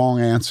and a wrong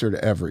answer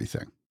to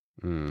everything.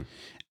 Mm.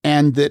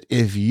 And that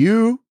if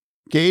you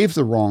gave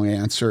the wrong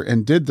answer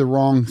and did the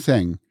wrong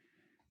thing,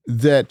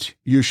 that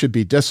you should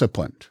be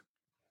disciplined.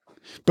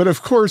 But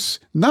of course,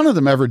 none of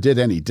them ever did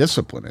any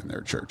discipline in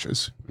their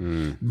churches.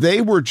 Mm.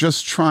 They were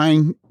just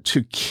trying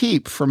to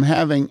keep from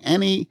having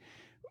any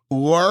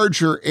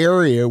larger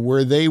area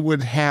where they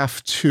would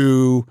have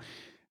to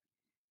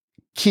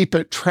keep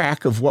a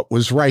track of what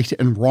was right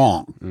and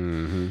wrong.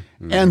 Mm-hmm.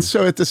 Mm-hmm. And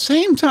so at the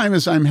same time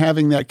as I'm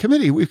having that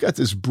committee, we've got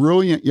this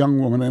brilliant young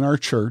woman in our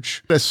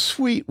church, a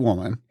sweet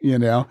woman,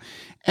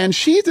 and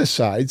she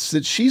decides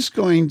that she's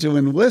going to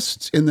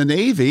enlist in the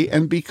Navy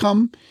and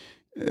become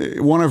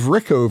one of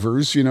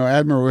Rickover's,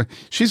 Admiral.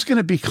 She's going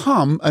to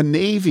become a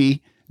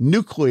Navy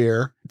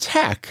nuclear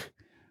tech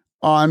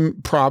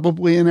on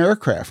probably an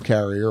aircraft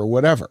carrier or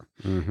whatever.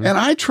 Mm-hmm. And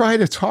I try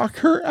to talk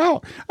her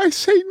out. I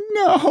say,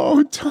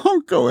 no,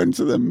 don't go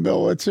into the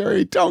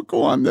military. Don't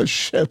go on the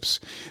ships.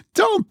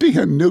 Don't be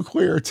a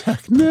nuclear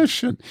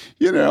technician.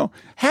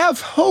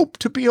 Have hope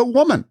to be a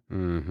woman,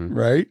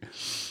 right?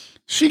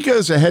 She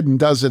goes ahead and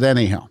does it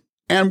anyhow.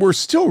 And we're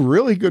still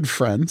really good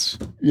friends.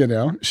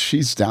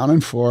 She's down in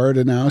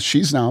Florida now.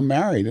 She's now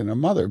married and a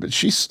mother, but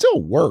she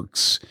still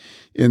works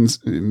in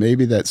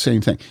maybe that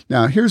same thing.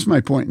 Now, here's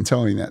my point in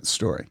telling that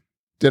story.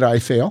 Did I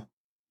fail?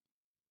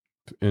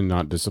 In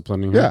not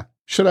disciplining her? Yeah.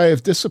 Should I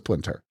have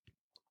disciplined her?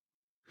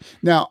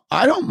 Now,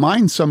 I don't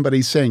mind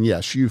somebody saying,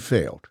 yes, you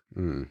failed.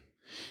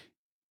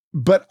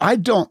 But I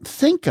don't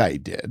think I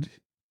did.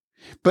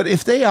 But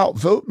if they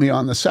outvote me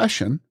on the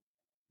session,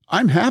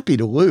 I'm happy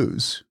to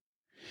lose.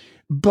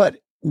 But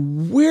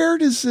where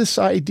does this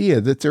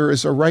idea that there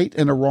is a right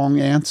and a wrong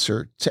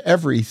answer to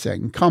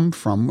everything come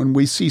from when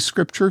we see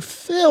Scripture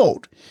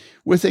filled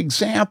with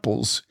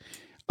examples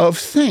of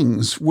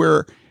things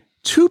where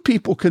two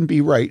people can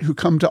be right who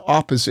come to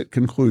opposite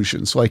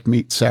conclusions, like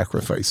meat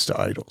sacrificed to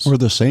idols? Or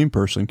the same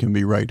person can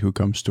be right who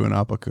comes to an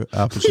opposite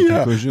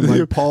conclusion,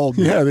 like Paul.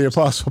 Yeah, the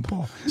Apostle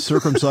Paul.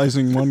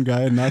 Circumcising one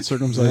guy and not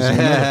circumcising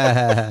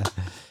another.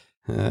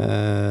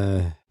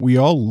 We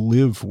all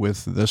live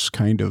with this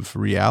kind of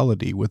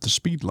reality with the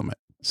speed limit.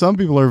 Some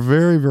people are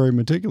very, very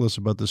meticulous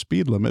about the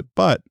speed limit,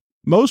 but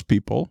most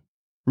people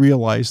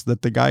realize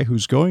that the guy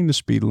who's going the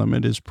speed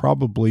limit is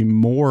probably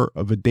more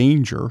of a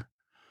danger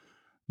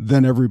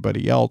than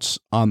everybody else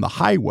on the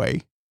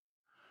highway,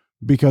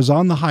 because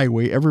on the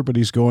highway,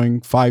 everybody's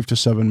going 5 to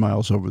 7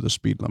 miles over the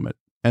speed limit,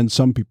 and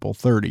some people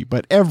 30,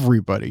 but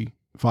everybody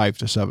 5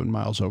 to 7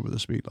 miles over the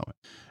speed limit.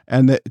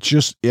 And that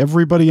just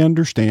everybody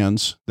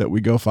understands that we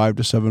go 5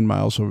 to 7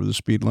 miles over the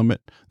speed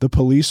limit. The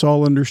police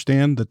all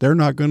understand that they're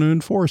not going to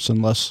enforce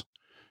unless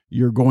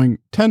you're going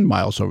 10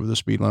 miles over the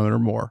speed limit or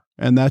more.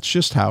 And that's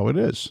just how it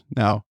is.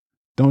 Now,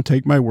 don't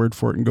take my word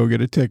for it and go get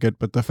a ticket.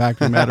 But the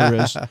fact of the matter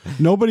is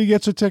nobody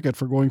gets a ticket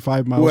for going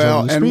 5 miles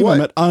over the speed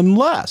limit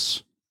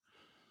unless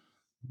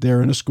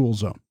they're in a school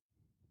zone.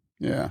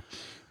 Yeah.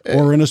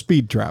 Or in a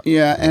speed trap.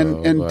 Yeah.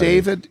 And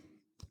David,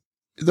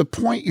 the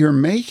point you're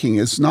making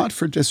is not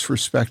for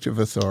disrespect of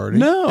authority.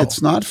 No.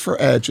 It's not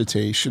for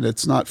agitation.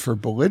 It's not for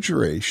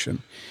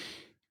belligeration.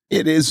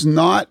 It is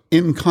not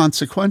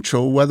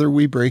inconsequential whether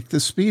we break the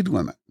speed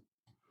limit.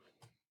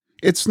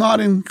 It's not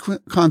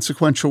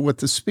inconsequential what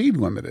the speed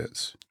limit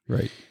is.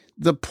 Right.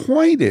 The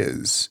point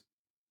is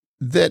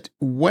that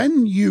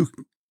when you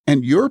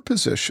and your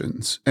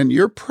positions and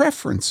your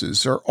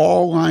preferences are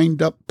all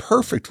lined up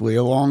perfectly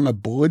along a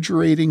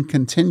belligerating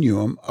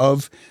continuum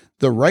of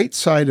the right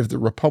side of the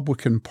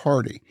Republican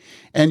Party,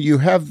 and you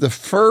have the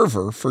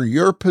fervor for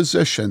your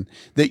position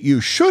that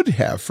you should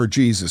have for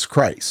Jesus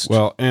Christ.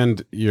 Well,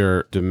 and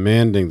you're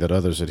demanding that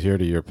others adhere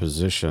to your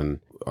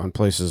position on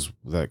places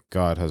that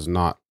God has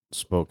not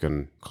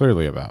spoken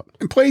clearly about.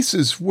 In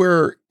places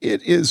where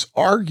it is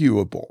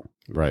arguable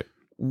Right.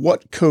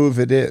 what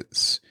COVID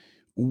is,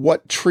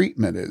 what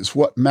treatment is,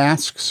 what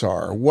masks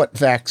are, what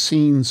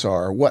vaccines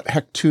are, what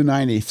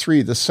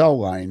HEC-293, the cell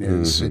line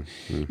is.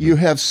 You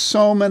have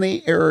so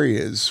many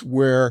areas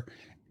where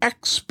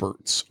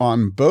experts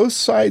on both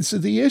sides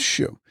of the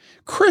issue,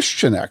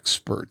 Christian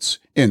experts,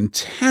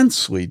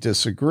 intensely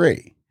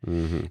disagree.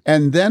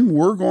 And then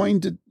we're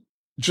going to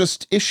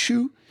just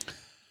issue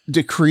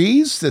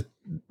decrees that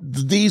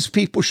these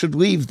people should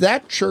leave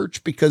that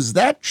church because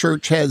that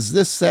church has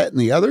this, that,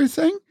 and the other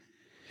thing.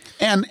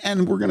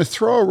 And we're going to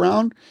throw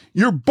around,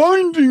 you're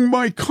binding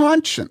my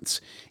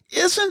conscience.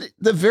 Isn't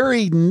the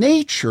very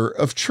nature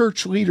of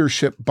church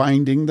leadership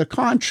binding the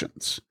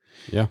conscience?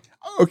 Yeah.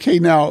 Okay,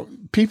 now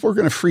people are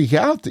going to freak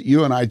out that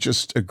you and I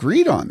just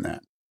agreed on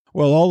that.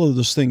 Well, all of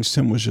those things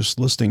Tim was just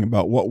listing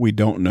about what we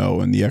don't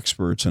know and the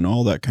experts and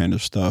all that kind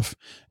of stuff,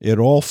 it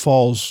all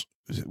falls.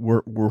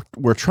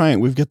 We're trying.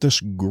 We've got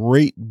this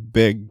great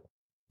big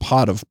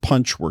pot of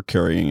punch we're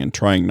carrying and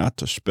trying not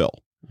to spill.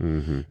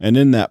 And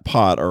in that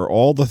pot are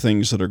all the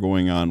things that are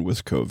going on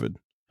with COVID,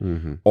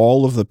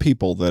 all of the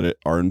people that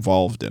are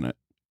involved in it,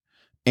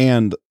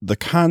 and the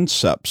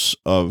concepts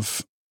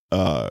of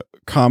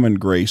common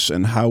grace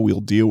and how we'll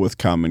deal with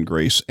common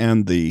grace,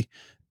 and the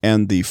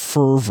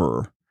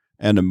fervor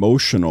and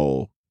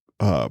emotional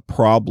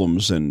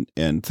problems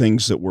and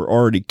things that we're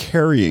already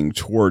carrying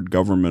toward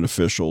government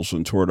officials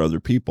and toward other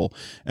people,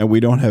 and we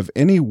don't have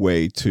any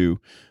way to.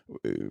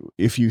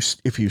 If you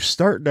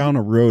start down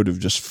a road of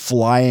just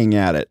flying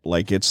at it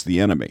like it's the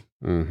enemy,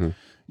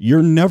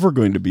 you're never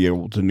going to be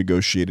able to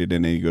negotiate it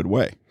in any good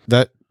way.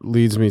 That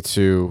leads me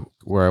to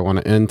where I want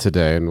to end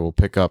today, and we'll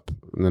pick up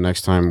the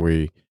next time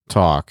we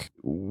talk,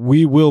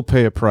 we will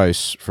pay a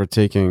price for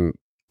taking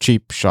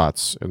cheap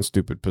shots and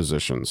stupid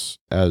positions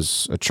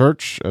as a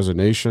church, as a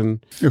nation.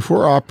 If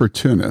we're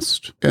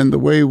opportunist and the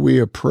way we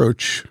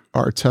approach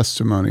our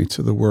testimony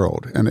to the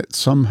world, and it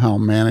somehow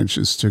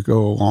manages to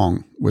go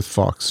along with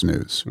Fox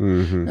News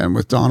and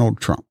with Donald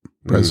Trump,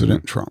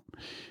 President Trump,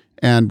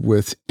 and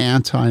with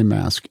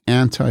anti-mask,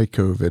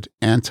 anti-COVID,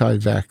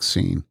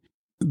 anti-vaccine,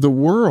 the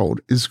world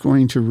is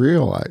going to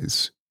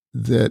realize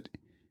that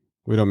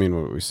we don't mean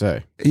what we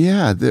say.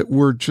 Yeah, that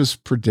we're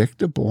just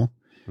predictable.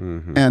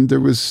 And there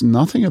was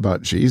nothing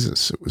about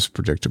Jesus that was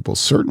predictable,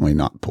 certainly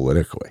not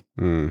politically,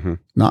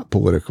 not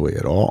politically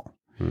at all.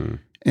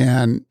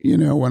 And, you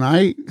know, when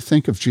I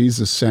think of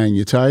Jesus saying,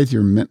 you tithe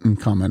your mint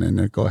and cumin and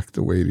neglect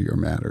the weightier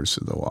matters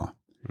of the law,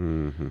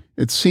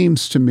 it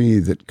seems to me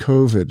that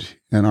COVID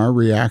and our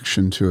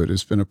reaction to it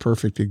has been a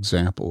perfect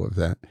example of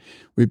that.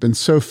 We've been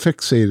so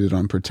fixated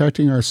on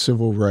protecting our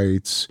civil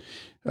rights,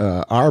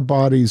 our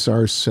bodies,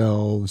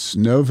 ourselves,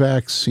 no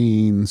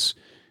vaccines.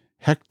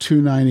 HEC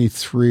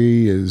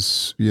 293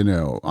 is, you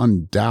know,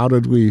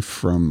 undoubtedly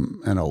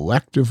from an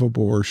elective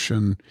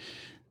abortion.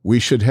 We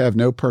should have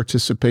no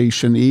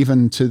participation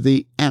even to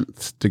the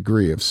nth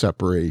degree of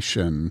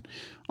separation,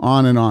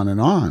 on and on and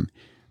on.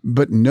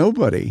 But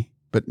nobody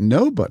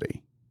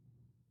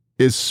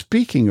is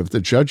speaking of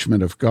the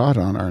judgment of God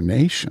on our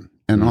nation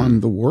and on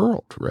the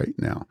world right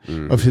now,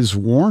 of his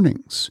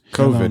warnings.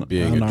 COVID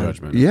being a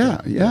judgment.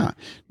 Yeah.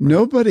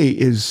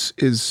 Nobody is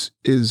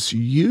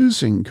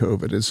using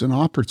COVID as an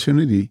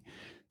opportunity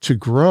to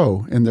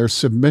grow in their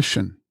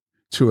submission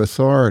to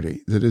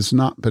authority that is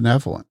not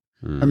benevolent.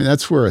 I mean,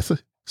 that's where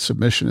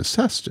submission is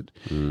tested.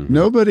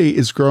 Nobody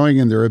is growing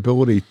in their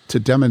ability to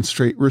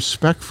demonstrate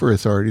respect for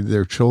authority to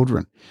their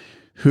children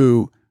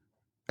who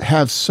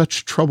have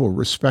such trouble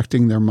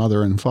respecting their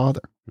mother and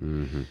father.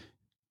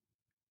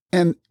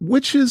 And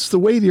which is the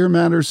weightier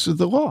matters of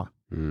the law.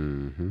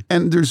 And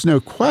there's no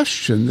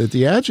question that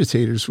the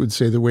agitators would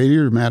say the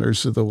weightier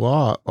matters of the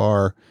law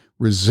are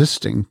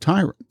resisting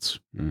tyrants.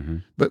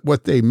 But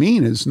what they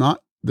mean is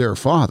not their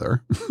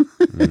father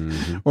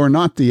or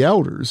not the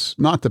elders,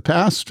 not the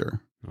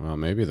pastor. Well,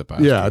 maybe the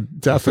pastor. Yeah,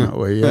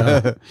 definitely.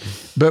 Yeah.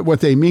 But what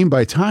they mean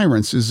by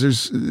tyrants is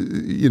there's,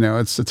 you know,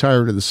 it's the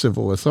tyrant of the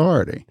civil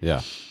authority.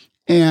 Yeah.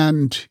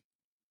 And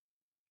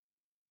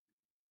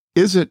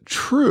is it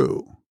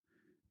true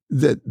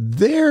that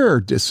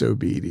their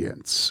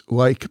disobedience,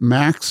 like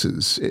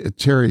Max's,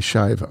 Terry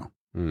Schiavo,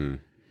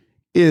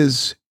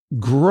 is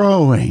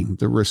growing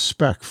the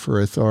respect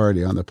for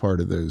authority on the part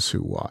of those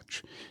who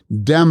watch,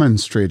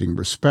 demonstrating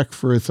respect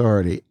for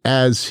authority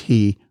as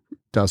he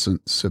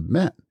doesn't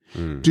submit?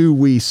 Do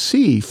we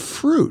see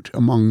fruit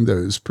among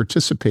those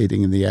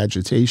participating in the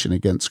agitation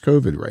against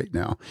COVID right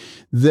now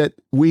that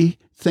we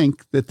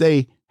think that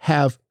they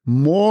have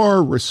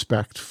more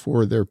respect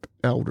for their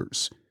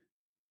elders,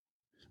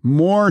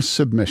 more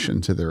submission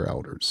to their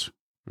elders,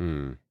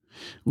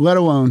 let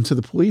alone to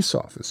the police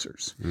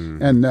officers?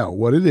 And no,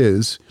 what it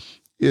is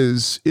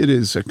it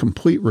is a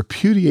complete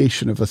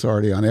repudiation of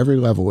authority on every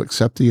level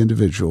except the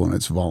individual, and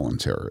it's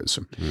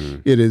voluntarism.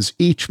 It is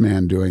each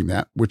man doing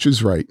that which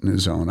is right in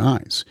his own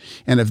eyes.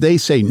 And if they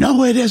say,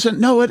 no, it isn't,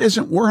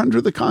 we're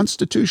under the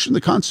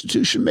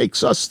Constitution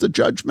makes us the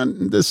judgment,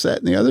 and this, that,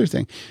 and the other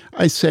thing,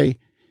 I say,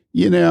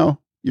 you know,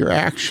 your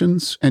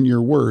actions and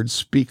your words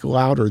speak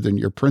louder than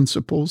your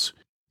principles.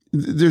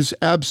 There's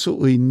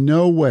absolutely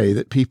no way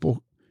that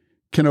people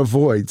can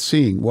avoid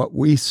seeing what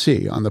we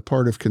see on the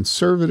part of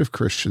conservative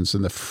Christians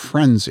in the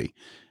frenzy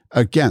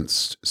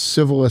against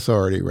civil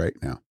authority right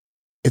now.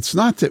 It's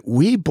not that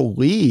we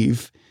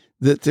believe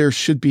that there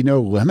should be no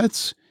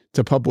limits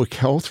to public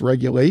health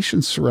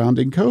regulations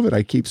surrounding COVID.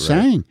 I keep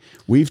saying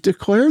we've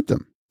declared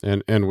them.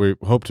 And we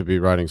hope to be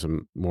writing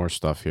some more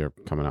stuff here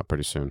coming out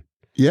pretty soon.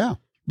 Yeah,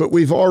 but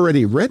we've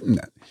already written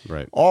it.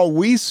 Right. All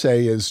we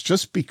say is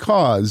just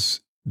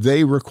because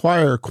they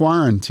require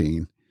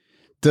quarantine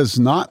does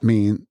not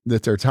mean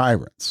that they're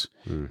tyrants.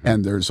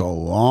 And there's a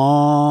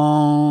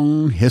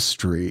long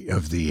history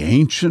of the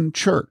ancient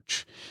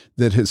church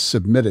that has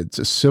submitted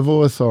to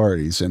civil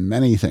authorities in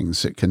many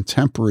things that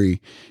contemporary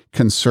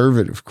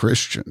conservative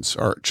Christians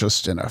are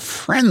just in a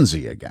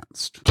frenzy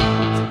against.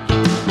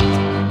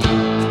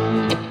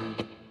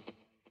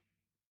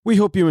 We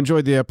hope you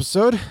enjoyed the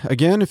episode.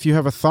 Again, if you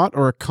have a thought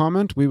or a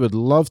comment, we would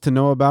love to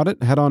know about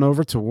it. Head on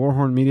over to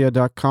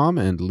warhornmedia.com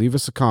and leave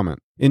us a comment.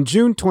 In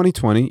June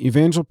 2020,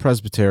 Evangel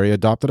Presbytery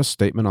adopted a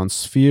statement on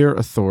sphere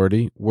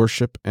authority,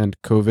 worship,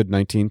 and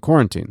COVID-19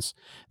 quarantines.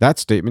 That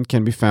statement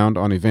can be found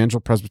on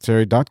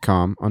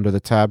evangelpresbytery.com under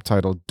the tab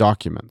titled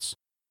Documents.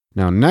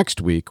 Now,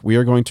 next week, we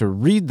are going to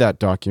read that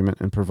document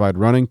and provide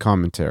running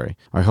commentary.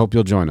 I hope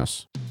you'll join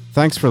us.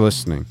 Thanks for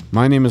listening.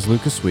 My name is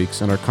Lucas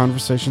Weeks, and our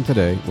conversation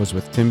today was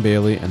with Tim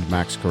Bayly and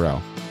Max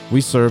Carell. We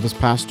serve as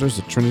pastors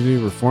at Trinity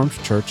Reformed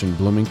Church in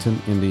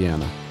Bloomington,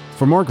 Indiana.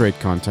 For more great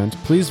content,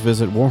 please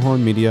visit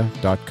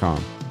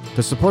warhornmedia.com.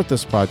 To support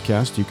this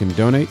podcast, you can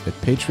donate at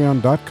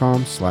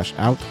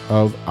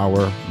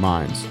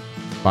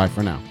patreon.com/outofourminds. Bye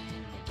for now.